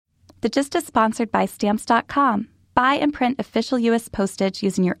The Gist is sponsored by Stamps.com. Buy and print official U.S. postage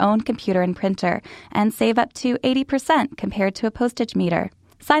using your own computer and printer and save up to 80% compared to a postage meter.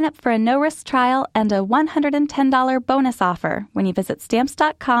 Sign up for a no-risk trial and a $110 bonus offer when you visit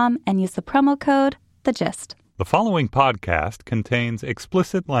Stamps.com and use the promo code THEGIST. The following podcast contains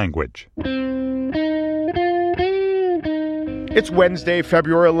explicit language. It's Wednesday,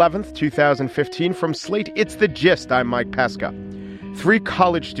 February 11th, 2015. From Slate, it's The Gist. I'm Mike Pesca. 3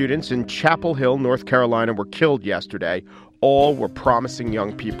 college students in Chapel Hill, North Carolina, were killed yesterday. All were promising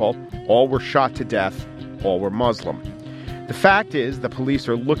young people. All were shot to death. All were Muslim. The fact is, the police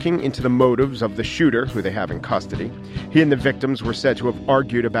are looking into the motives of the shooter, who they have in custody. He and the victims were said to have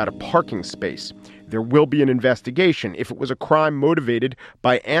argued about a parking space. There will be an investigation. If it was a crime motivated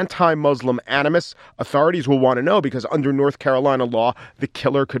by anti-Muslim animus, authorities will want to know because under North Carolina law, the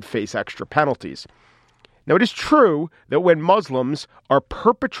killer could face extra penalties. Now, it is true that when Muslims are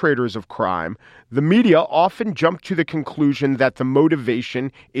perpetrators of crime, the media often jump to the conclusion that the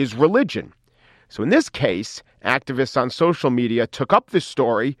motivation is religion. So in this case, activists on social media took up this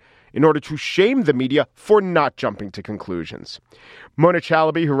story in order to shame the media for not jumping to conclusions. Mona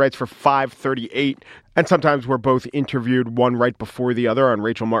Chalabi, who writes for 538, and sometimes we're both interviewed one right before the other on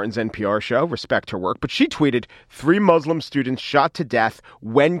Rachel Martin's NPR show, respect her work, but she tweeted, 3 Muslim students shot to death.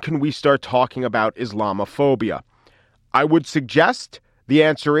 When can we start talking about Islamophobia? I would suggest the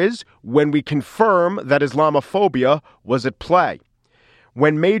answer is when we confirm that Islamophobia was at play.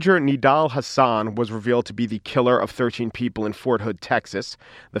 When Major Nidal Hassan was revealed to be the killer of 13 people in Fort Hood, Texas,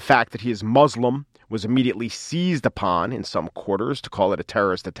 the fact that he is Muslim was immediately seized upon in some quarters to call it a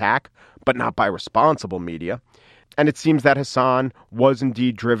terrorist attack, but not by responsible media. And it seems that Hassan was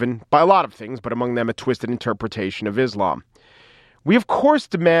indeed driven by a lot of things, but among them a twisted interpretation of Islam. We, of course,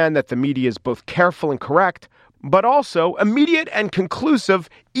 demand that the media is both careful and correct, but also immediate and conclusive,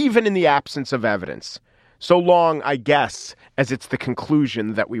 even in the absence of evidence. So long, I guess, as it's the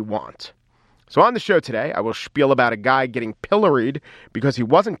conclusion that we want. So on the show today, I will spiel about a guy getting pilloried because he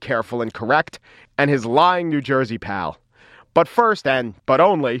wasn't careful and correct, and his lying New Jersey pal. But first, but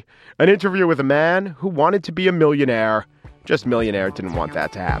only, an interview with a man who wanted to be a millionaire. Just Millionaire didn't want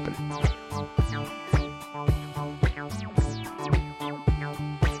that to happen.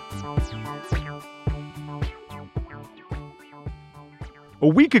 A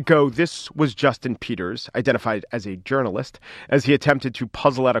week ago, this was Justin Peters, identified as a journalist, as he attempted to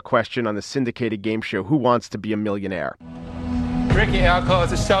puzzle out a question on the syndicated game show Who Wants to Be a Millionaire? Drinking alcohol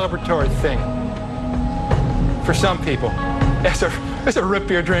is a celebratory thing for some people. As a root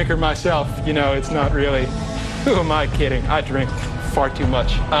beer drinker myself, you know, it's not really, who am I kidding? I drink far too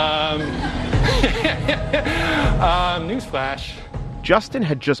much. Newsflash. Justin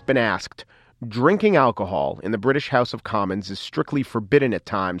had just been asked, drinking alcohol in the British House of Commons is strictly forbidden at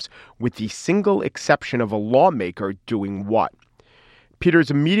times, with the single exception of a lawmaker doing what?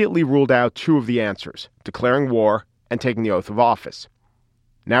 Peters immediately ruled out 2 of the answers, declaring war and taking the oath of office.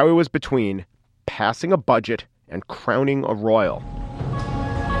 Now he was between passing a budget and crowning a royal.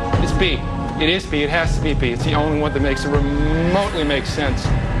 It's B. It is B. It has to be B. It's the only one that makes it remotely make sense.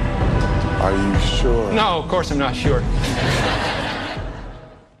 Are you sure? No, of course I'm not sure.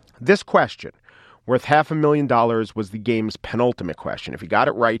 This question, worth $500,000, was the game's penultimate question. If he got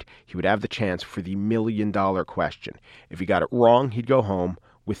it right, he would have the chance for the $1 million question. If he got it wrong, he'd go home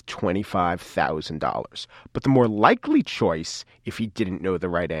with $25,000. But the more likely choice, if he didn't know the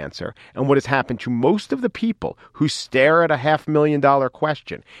right answer, and what has happened to most of the people who stare at a $500,000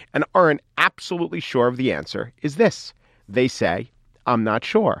 question and aren't absolutely sure of the answer, is this. They say, I'm not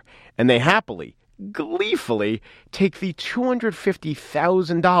sure. And they happily, gleefully take the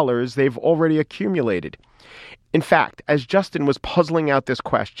 $250,000 they've already accumulated. In fact, as Justin was puzzling out this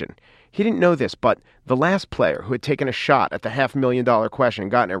question, he didn't know this, but the last player who had taken a shot at the $500,000 question and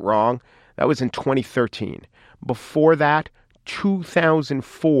gotten it wrong, that was in 2013. Before that,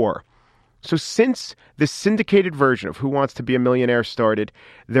 2004. So since the syndicated version of Who Wants to Be a Millionaire started,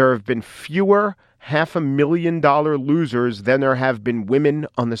 there have been fewer $500,000 losers than there have been women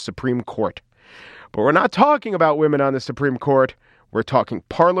on the Supreme Court. But we're not talking about women on the Supreme Court. We're talking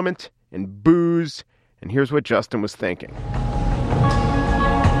Parliament and booze. And here's what Justin was thinking.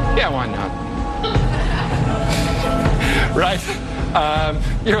 Yeah, why not? Right?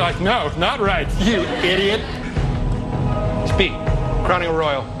 You're like, no, not right, you idiot. It's B, crowning a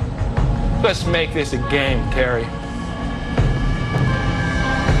royal. Let's make this a game, Terry.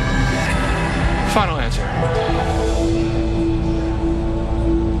 Final answer.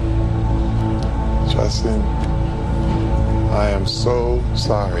 Justin, I am so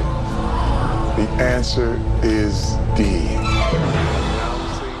sorry. The answer is D.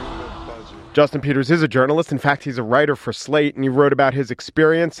 Justin Peters is a journalist. In fact, he's a writer for Slate, and he wrote about his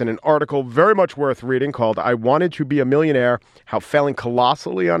experience in an article very much worth reading called I Wanted to Be a Millionaire, How Failing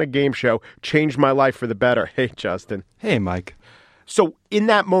Colossally on a Game Show Changed My Life for the Better. Hey, Justin. Hey, Mike. So in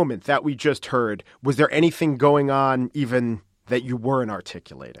that moment that we just heard, was there anything going on even that you weren't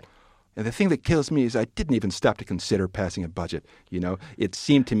articulating? And the thing that kills me is I didn't even stop to consider passing a budget. It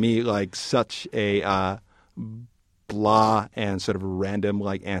seemed to me like such a blah and sort of random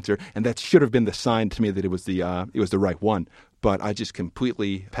like answer, and that should have been the sign to me that it was the right one. But I just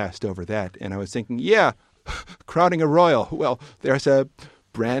completely passed over that, and I was thinking, yeah, crowning a royal. Well, there's a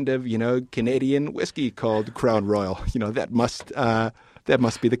brand of Canadian whiskey called Crown Royal. That must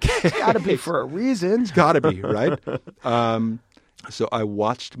be the case. It's got to be for a reason. It's got to be, right? So I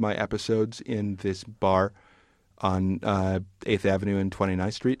watched my episodes in this bar on 8th Avenue and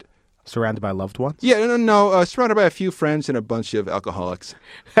 29th Street. Surrounded by loved ones? Yeah, no, surrounded by a few friends and a bunch of alcoholics.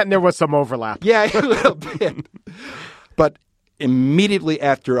 And there was some overlap. Yeah, a little bit. But immediately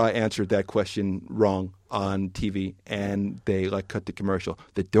after I answered that question wrong on TV and they cut the commercial,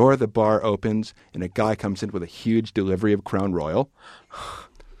 the door of the bar opens and a guy comes in with a huge delivery of Crown Royal.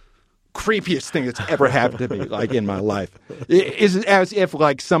 Creepiest thing that's ever happened to me, in my life. It is as if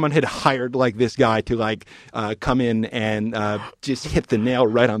someone had hired this guy to come in and just hit the nail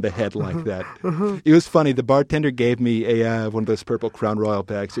right on the head like that. It was funny. The bartender gave me one of those purple Crown Royal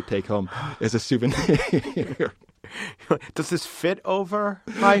bags to take home as a souvenir. Does this fit over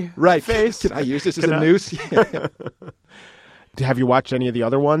my face? Can I use this as a noose? Yeah. Have you watched any of the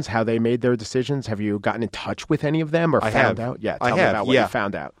other ones? How they made their decisions? Have you gotten in touch with any of them or found out? Yeah, tell me about what you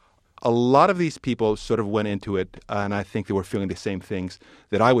found out. A lot of these people sort of went into it, and I think they were feeling the same things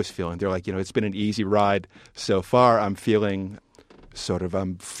that I was feeling. They're like, it's been an easy ride so far. I'm feeling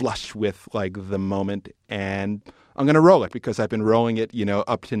I'm flush with the moment, and I'm going to roll it because I've been rolling it,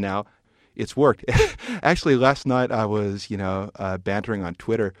 up to now. It's worked. Actually, last night I was, bantering on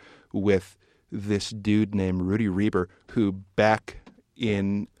Twitter with this dude named Rudy Reber, who back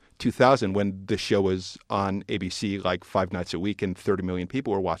in 2000, when the show was on ABC 5 nights a week and 30 million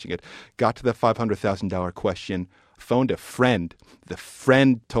people were watching it, got to the $500,000 question, phoned a friend. The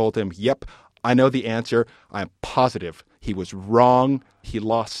friend told him, yep, I know the answer. I'm positive. He was wrong. He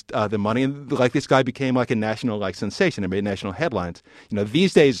lost the money. And this guy became a national sensation and made national headlines.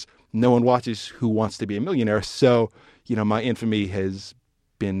 These days, no one watches Who Wants to Be a Millionaire. So, my infamy has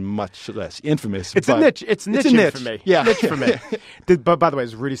been much less infamous. It's a niche. It's niche infamy. Yeah. Niche for me. But by the way,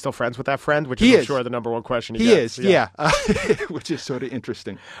 is Rudy still friends with that friend? Which is, I'm sure, the number one question he gets. He is, yeah. Which is sort of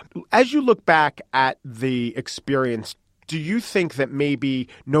interesting. As you look back at the experience, do you think that maybe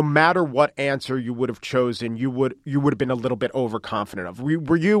no matter what answer you would have chosen, you would have been a little bit overconfident of?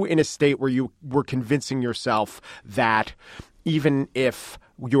 Were you in a state where you were convincing yourself that even if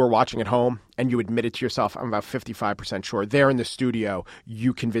you were watching at home and you admitted to yourself, I'm about 55% sure, there in the studio,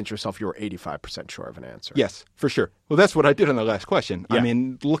 you convinced yourself you were 85% sure of an answer? Yes, for sure. Well, that's what I did on the last question. Yeah. I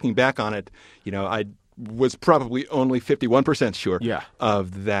mean, looking back on it, I was probably only 51% sure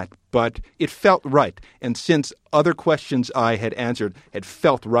of that, but it felt right. And since other questions I had answered had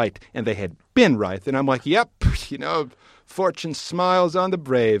felt right and they had been right, then I'm like, yep, fortune smiles on the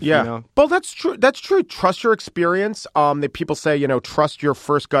brave. Yeah. Well, that's true. That's true. Trust your experience. That people say, trust your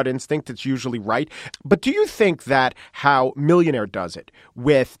first gut instinct. It's usually right. But do you think that how Millionaire does it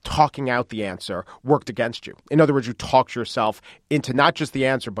with talking out the answer worked against you? In other words, you talked yourself into not just the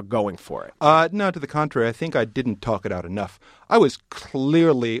answer, but going for it. No, to the contrary. I think I didn't talk it out enough. I was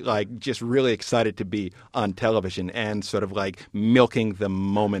clearly just really excited to be on television and sort of milking the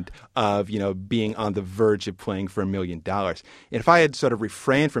moment of, being on the verge of playing for $1 million. And if I had sort of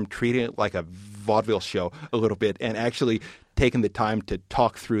refrained from treating it like a vaudeville show a little bit and actually taken the time to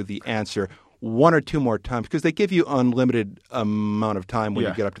talk through the answer one or two more times, because they give you unlimited amount of time when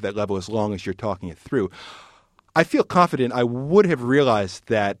you get up to that level as long as you're talking it through, I feel confident I would have realized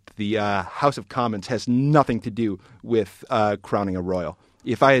that the House of Commons has nothing to do with crowning a royal.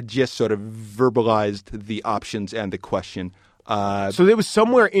 If I had just sort of verbalized the options and the question. So it was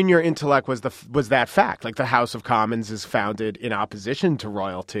somewhere in your intellect was that fact, the House of Commons is founded in opposition to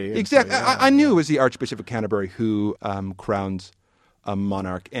royalty. Exactly. So, I knew it was the Archbishop of Canterbury who crowns a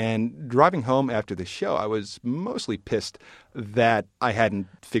monarch. And driving home after the show, I was mostly pissed that I hadn't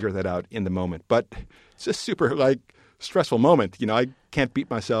figured that out in the moment. But it's a super stressful moment. I can't beat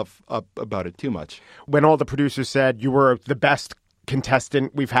myself up about it too much. When all the producers said you were the best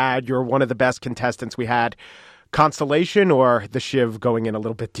contestant we've had, you're one of the best contestants we had, consolation or the shiv going in a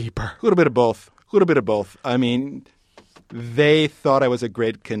little bit deeper? A little bit of both. I mean, they thought I was a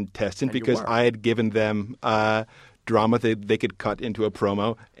great contestant because I had given them drama they could cut into a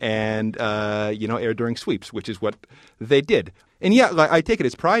promo and, air during sweeps, which is what they did. And yeah, like, I take it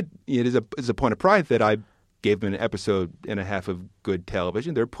as pride. It is a point of pride that I gave them an episode and a half of good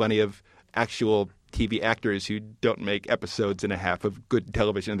television. There are plenty of actual TV actors who don't make episodes and a half of good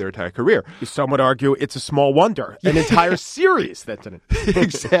television in their entire career. Some would argue it's a small wonder, an entire series that didn't.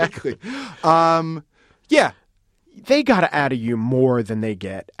 Exactly. Yeah. They got out of you more than they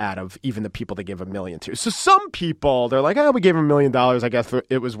get out of even the people they give $1 million to. So some people, they're like, we gave him $1 million. I guess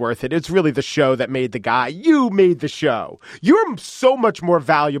it was worth it. It's really the show that made the guy. You made the show. You're so much more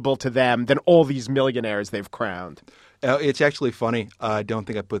valuable to them than all these millionaires they've crowned. It's actually funny. I don't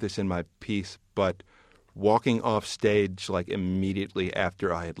think I put this in my piece, but walking off stage like immediately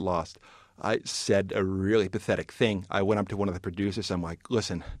after I had lost, I said a really pathetic thing. I went up to one of the producers. I'm like,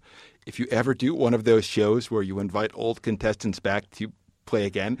 listen, if you ever do one of those shows where you invite old contestants back to play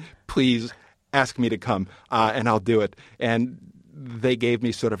again, please ask me to come and I'll do it. And they gave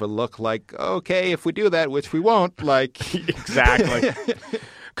me sort of a look like, okay, if we do that, which we won't, like. Exactly.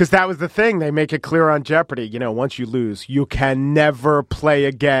 Because that was the thing. They make it clear on Jeopardy. Once you lose, you can never play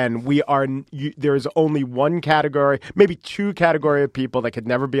again. There is only one category, maybe two category of people that could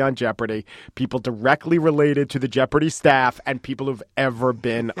never be on Jeopardy. People directly related to the Jeopardy staff and people who've ever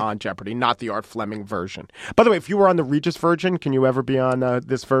been on Jeopardy, not the Art Fleming version. By the way, if you were on the Regis version, can you ever be on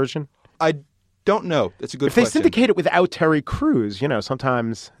this version? I don't know. That's a good question. If they question. syndicate it without Terry Crews,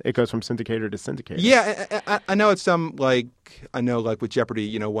 sometimes it goes from syndicator to syndicator. Yeah, I know it's with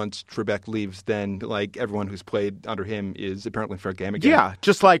Jeopardy, once Trebek leaves, then like everyone who's played under him is apparently fair game again. Yeah,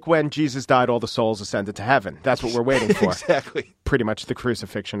 just like when Jesus died, all the souls ascended to heaven. That's what we're waiting for. Exactly. Pretty much the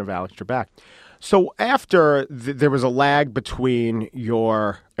crucifixion of Alex Trebek. So after there was a lag between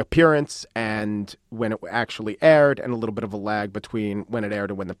your appearance and when it actually aired, and a little bit of a lag between when it aired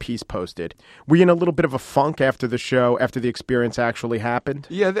and when the piece posted. Were you in a little bit of a funk after the show, after the experience actually happened?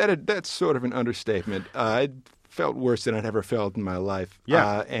 Yeah, that's sort of an understatement. I felt worse than I'd ever felt in my life.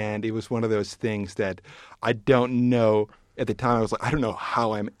 Yeah. And it was one of those things that I don't know. At the time, I was like, I don't know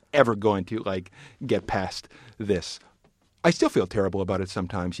how I'm ever going to get past this. I still feel terrible about it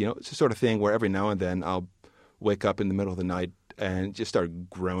sometimes. It's the sort of thing where every now and then I'll wake up in the middle of the night and just start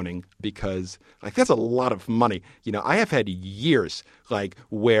groaning because that's a lot of money. I have had years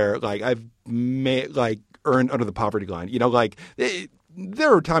where I've earned under the poverty line.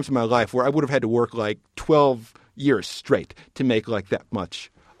 There are times in my life where I would have had to work 12 years straight to make that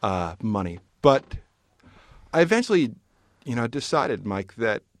much money. But I eventually, decided, Mike,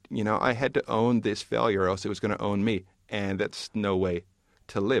 that, I had to own this failure or else it was going to own me. And that's no way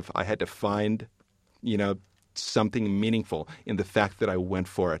to live. I had to find, something meaningful in the fact that I went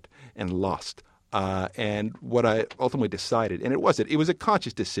for it and lost. And what I ultimately decided, and it was a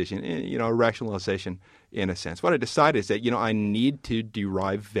conscious decision, a rationalization in a sense. What I decided is that, I need to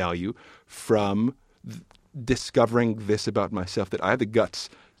derive value from discovering this about myself, that I have the guts,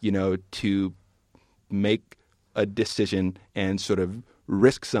 to make a decision and sort of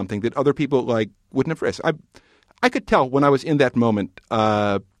risk something that other people wouldn't have risked. I could tell when I was in that moment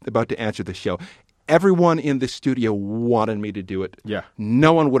about to answer the show, everyone in the studio wanted me to do it. Yeah.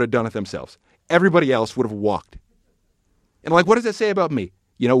 No one would have done it themselves. Everybody else would have walked. And what does that say about me?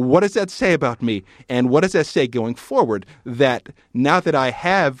 What does that say about me? And what does that say going forward that now that I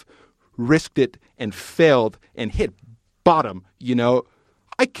have risked it and failed and hit bottom,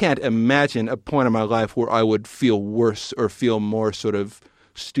 I can't imagine a point in my life where I would feel worse or feel more sort of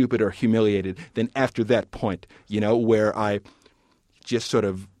stupid or humiliated than after that point, where I just sort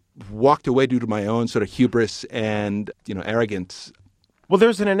of walked away due to my own sort of hubris and, arrogance. Well,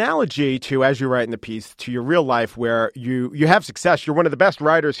 there's an analogy to, as you write in the piece, to your real life where you have success. You're one of the best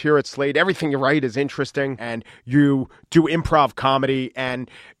writers here at Slate. Everything you write is interesting, and you do improv comedy. And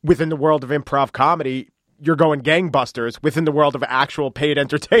within the world of improv comedy, you're going gangbusters. Within the world of actual paid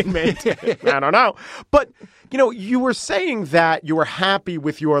entertainment, I don't know. But, you were saying that you were happy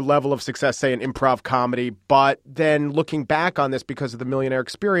with your level of success, say, in improv comedy, but then looking back on this because of the Millionaire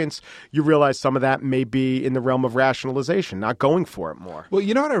experience, you realize some of that may be in the realm of rationalization, not going for it more. Well,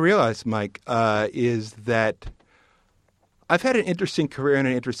 what I realized, Mike, is that I've had an interesting career and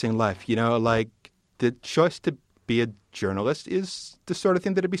an interesting life. The choice to be a journalist is the sort of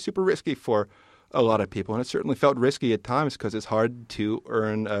thing that would be super risky for a lot of people. And it certainly felt risky at times because it's hard to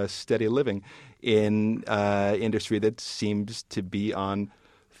earn a steady living in industry that seems to be on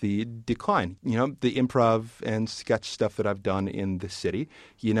the decline. The improv and sketch stuff that I've done in the city,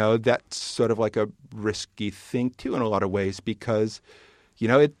 that's sort of like a risky thing too in a lot of ways because,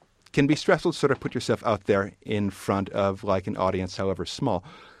 it can be stressful to sort of put yourself out there in front of an audience, however small.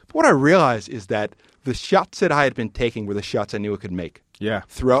 what I realized is that the shots that I had been taking were the shots I knew I could make. Yeah.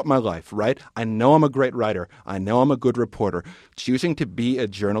 Throughout my life, right? I know I'm a great writer. I know I'm a good reporter. Choosing to be a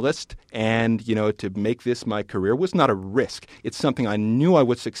journalist and, to make this my career was not a risk. It's something I knew I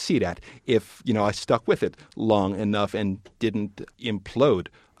would succeed at if, I stuck with it long enough and didn't implode.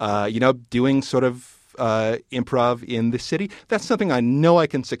 Doing sort of improv in the city, that's something I know I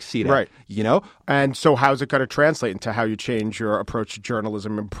can succeed at. Right. And so how's it going to translate into how you change your approach to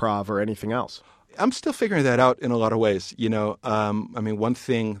journalism, improv, or anything else? I'm still figuring that out in a lot of ways. One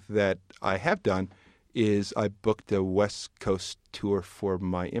thing that I have done is I booked a West Coast tour for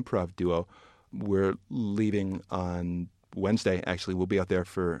my improv duo. We're leaving on Wednesday, actually. We'll be out there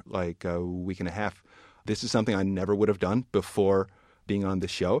for like a week and a half. This is something I never would have done before being on the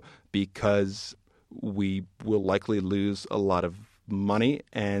show because we will likely lose a lot of money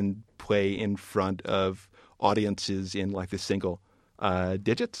and play in front of audiences in like the single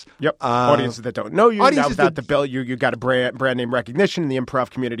digits. Yep. Audiences that don't know you. Now without the bill, you got a brand name recognition in the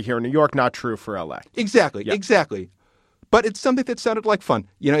improv community here in New York. Not true for LA. Exactly. But it's something that sounded like fun.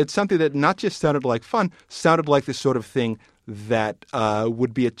 It's something that not just sounded like fun, sounded like the sort of thing that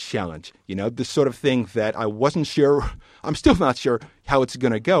would be a challenge. The sort of thing that I wasn't sure, I'm still not sure how it's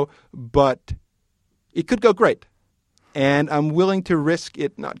going to go, but it could go great. And I'm willing to risk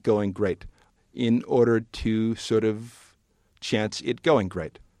it not going great in order to sort of chance it going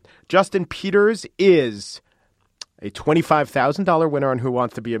great. Justin Peters is a $25,000 winner on Who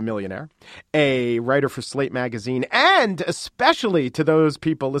Wants to Be a Millionaire, a writer for Slate Magazine, and especially to those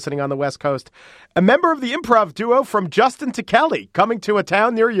people listening on the West Coast, a member of the improv duo From Justin to Kelly, coming to a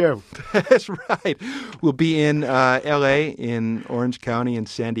town near you. That's right. We'll be in L.A., in Orange County, in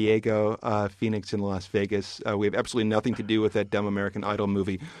San Diego, Phoenix, and Las Vegas. We have absolutely nothing to do with that dumb American Idol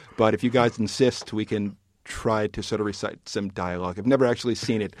movie, but if you guys insist, we can try to sort of recite some dialogue. I've never actually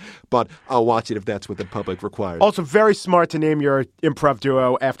seen it, but I'll watch it if that's what the public requires. Also, very smart to name your improv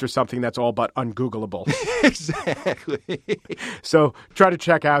duo after something that's all but ungoogleable. Exactly. So try to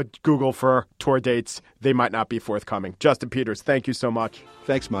check out Google for tour dates. They might not be forthcoming. Justin Peters, thank you so much.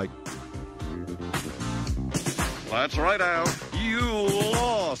 Thanks, Mike. That's right, Al. You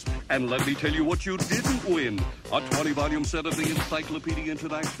lost. And let me tell you what you didn't win. A 20-volume set of the Encyclopedia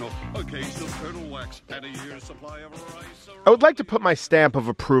International, a case of turtle wax, and a year's supply of rice. I would like to put my stamp of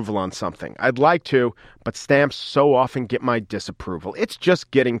approval on something. I'd like to, but stamps so often get my disapproval. It's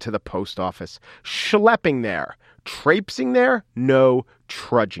just getting to the post office. Schlepping there. Traipsing there? No,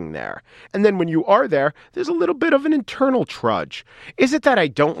 trudging there. And then when you are there, there's a little bit of an internal trudge. Is it that I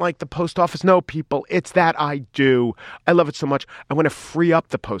don't like the post office? No, people, it's that I do. I love it so much. I want to free up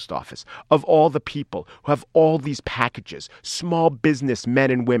the post office of all the people who have all these packages, small business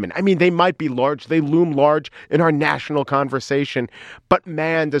men and women. I mean, they might be large. They loom large in our national conversation. But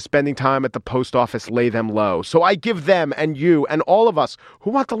man, does spending time at the post office lay them low. So I give them and you and all of us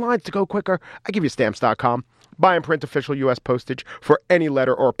who want the lines to go quicker, I give you stamps.com. Buy and print official U.S. postage for any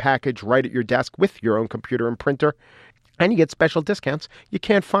letter or package right at your desk with your own computer and printer. And you get special discounts you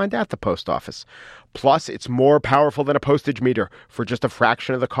can't find at the post office. Plus, it's more powerful than a postage meter. For just a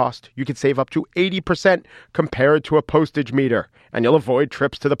fraction of the cost, you can save up to 80% compared to a postage meter. And you'll avoid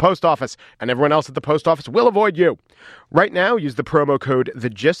trips to the post office. And everyone else at the post office will avoid you. Right now, use the promo code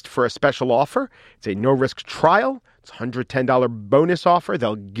THEGIST for a special offer. It's a no-risk trial. It's a $110 bonus offer.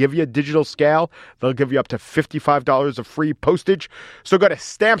 They'll give you a digital scale. They'll give you up to $55 of free postage. So go to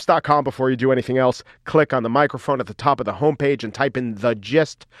stamps.com before you do anything else. Click on the microphone at the top of the homepage and type in The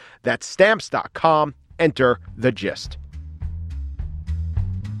Gist. That's stamps.com. Enter The Gist.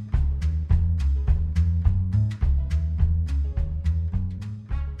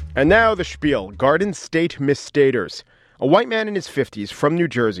 And now the spiel. Garden State misstaters. A white man in his 50s from New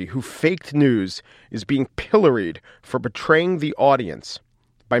Jersey who faked news is being pilloried for betraying the audience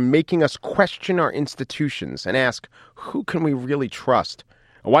by making us question our institutions and ask, who can we really trust?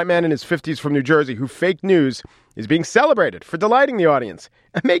 A white man in his 50s from New Jersey who faked news is being celebrated for delighting the audience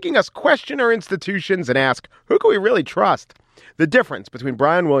and making us question our institutions and ask, who can we really trust? The difference between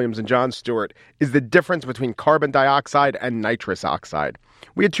Brian Williams and Jon Stewart is the difference between carbon dioxide and nitrous oxide.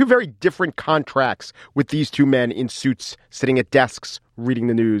 We had two very different contracts with these two men in suits sitting at desks reading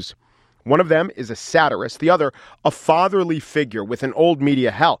the news. One of them is a satirist, the other a fatherly figure with an old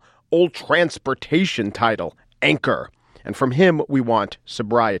media, old transportation title, anchor. And from him, we want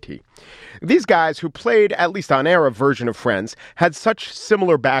sobriety. These guys who played, at least on air, a version of Friends, had such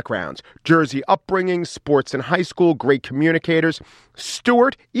similar backgrounds. Jersey upbringing, sports in high school, great communicators.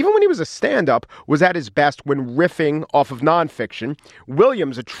 Stewart, even when he was a stand-up, was at his best when riffing off of nonfiction.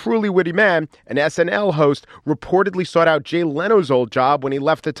 Williams, a truly witty man, an SNL host, reportedly sought out Jay Leno's old job when he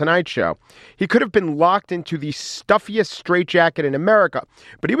left The Tonight Show. He could have been locked into the stuffiest straitjacket in America,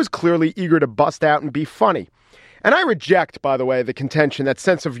 but he was clearly eager to bust out and be funny. And I reject, by the way, the contention that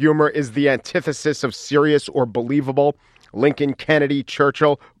sense of humor is the antithesis of serious or believable. Lincoln, Kennedy,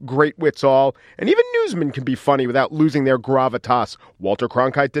 Churchill, great wits all. And even newsmen can be funny without losing their gravitas. Walter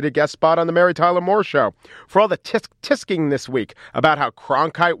Cronkite did a guest spot on the Mary Tyler Moore Show. For all the tisking this week about how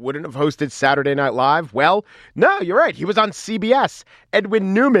Cronkite wouldn't have hosted Saturday Night Live, well, no, you're right. He was on CBS.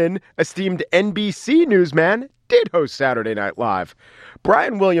 Edwin Newman, esteemed NBC newsman, did host Saturday Night Live.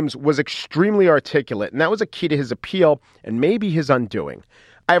 Brian Williams was extremely articulate, and that was a key to his appeal and maybe his undoing.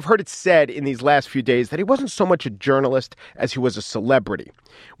 I have heard it said in these last few days that he wasn't so much a journalist as he was a celebrity.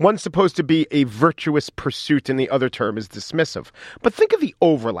 One's supposed to be a virtuous pursuit and the other term is dismissive. But think of the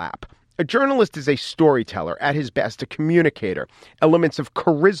overlap. A journalist is a storyteller, at his best a communicator. Elements of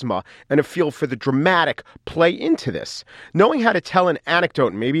charisma and a feel for the dramatic play into this. Knowing how to tell an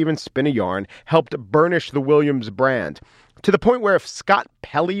anecdote and maybe even spin a yarn helped burnish the Williams brand. To the point where if Scott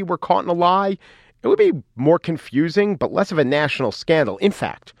Pelley were caught in a lie, it would be more confusing, but less of a national scandal. In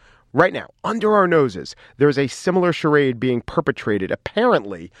fact, right now, under our noses, there's a similar charade being perpetrated.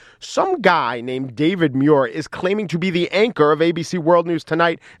 Apparently, some guy named David Muir is claiming to be the anchor of ABC World News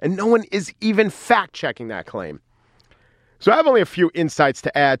Tonight, and no one is even fact-checking that claim. So I have only a few insights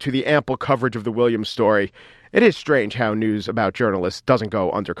to add to the ample coverage of the Williams story. It is strange how news about journalists doesn't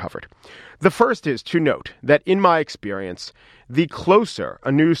go undercovered. The first is to note that in my experience, the closer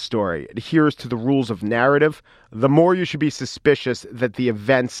a news story adheres to the rules of narrative, the more you should be suspicious that the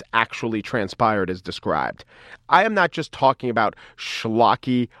events actually transpired as described. I am not just talking about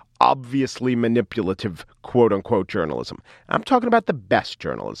schlocky, obviously manipulative, quote-unquote journalism. I'm talking about the best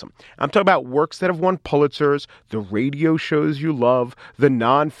journalism. I'm talking about works that have won Pulitzers, the radio shows you love, the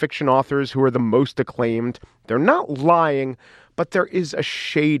nonfiction authors who are the most acclaimed. They're not lying, but there is a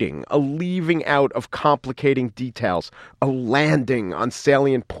shading, a leaving out of complicating details, a landing on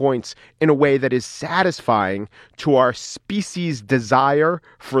salient points in a way that is satisfying to our species' desire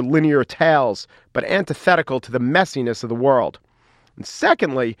for linear tales, but antithetical to the messiness of the world. And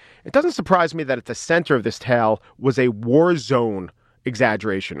secondly, it doesn't surprise me that at the center of this tale was a war zone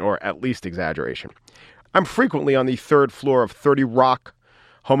exaggeration, or at least exaggeration. I'm frequently on the third floor of 30 Rock,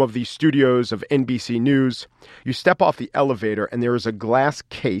 home of the studios of NBC News. You step off the elevator and there is a glass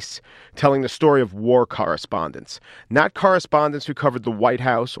case telling the story of war correspondents. Not correspondents who covered the White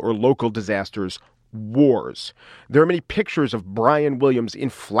House or local disasters, wars. There are many pictures of Brian Williams in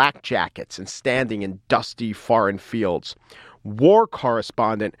flak jackets and standing in dusty foreign fields. War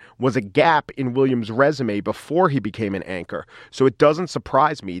correspondent was a gap in Williams' resume before he became an anchor, so it doesn't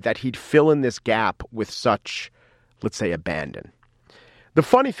surprise me that he'd fill in this gap with such, let's say, abandon. The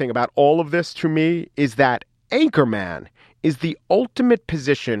funny thing about all of this to me is that anchorman is the ultimate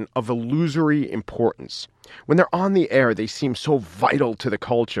position of illusory importance. When they're on the air, they seem so vital to the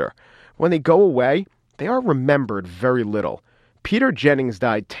culture. When they go away, they are remembered very little. Peter Jennings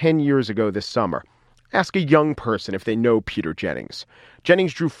died 10 years ago this summer. Ask a young person if they know Peter Jennings.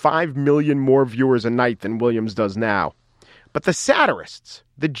 Jennings drew 5 million more viewers a night than Williams does now. But the satirists,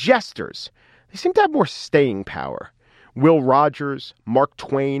 the jesters, they seem to have more staying power. Will Rogers, Mark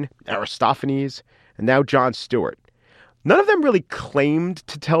Twain, Aristophanes, and now Jon Stewart. None of them really claimed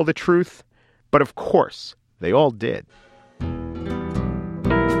to tell the truth, but of course, they all did.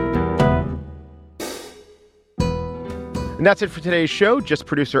 And that's it for today's show. Just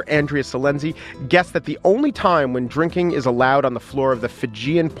producer Andrea Salenzi guessed that the only time when drinking is allowed on the floor of the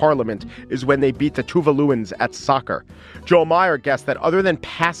Fijian parliament is when they beat the Tuvaluans at soccer. Joel Meyer guessed that other than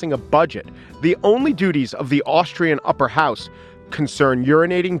passing a budget, the only duties of the Austrian upper house concern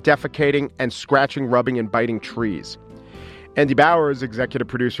urinating, defecating, and scratching, rubbing, and biting trees. Andy Bowers, executive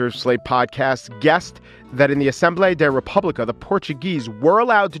producer of Slate Podcasts, guessed that in the Assembleia da República, the Portuguese were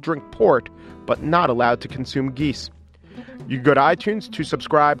allowed to drink port, but not allowed to consume geese. You can go to iTunes to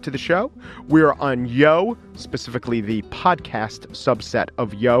subscribe to the show. We're on Yo, specifically the podcast subset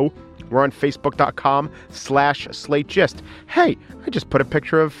of Yo. We're on Facebook.com/SlateGist. Hey, I just put a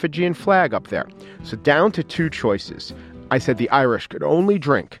picture of Fijian flag up there. So down to two choices. I said the Irish could only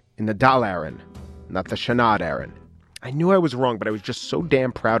drink in the Dal Éireann, not the Shanad Éireann. I knew I was wrong, but I was just so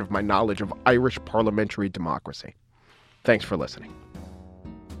damn proud of my knowledge of Irish parliamentary democracy. Thanks for listening.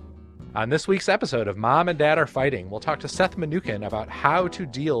 On this week's episode of Mom and Dad Are Fighting, we'll talk to Seth Mnookin about how to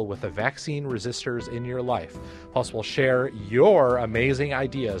deal with the vaccine resistors in your life. Plus, we'll share your amazing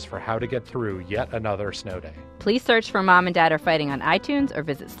ideas for how to get through yet another snow day. Please search for Mom and Dad Are Fighting on iTunes or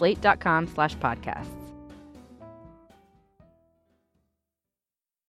visit slate.com/podcasts.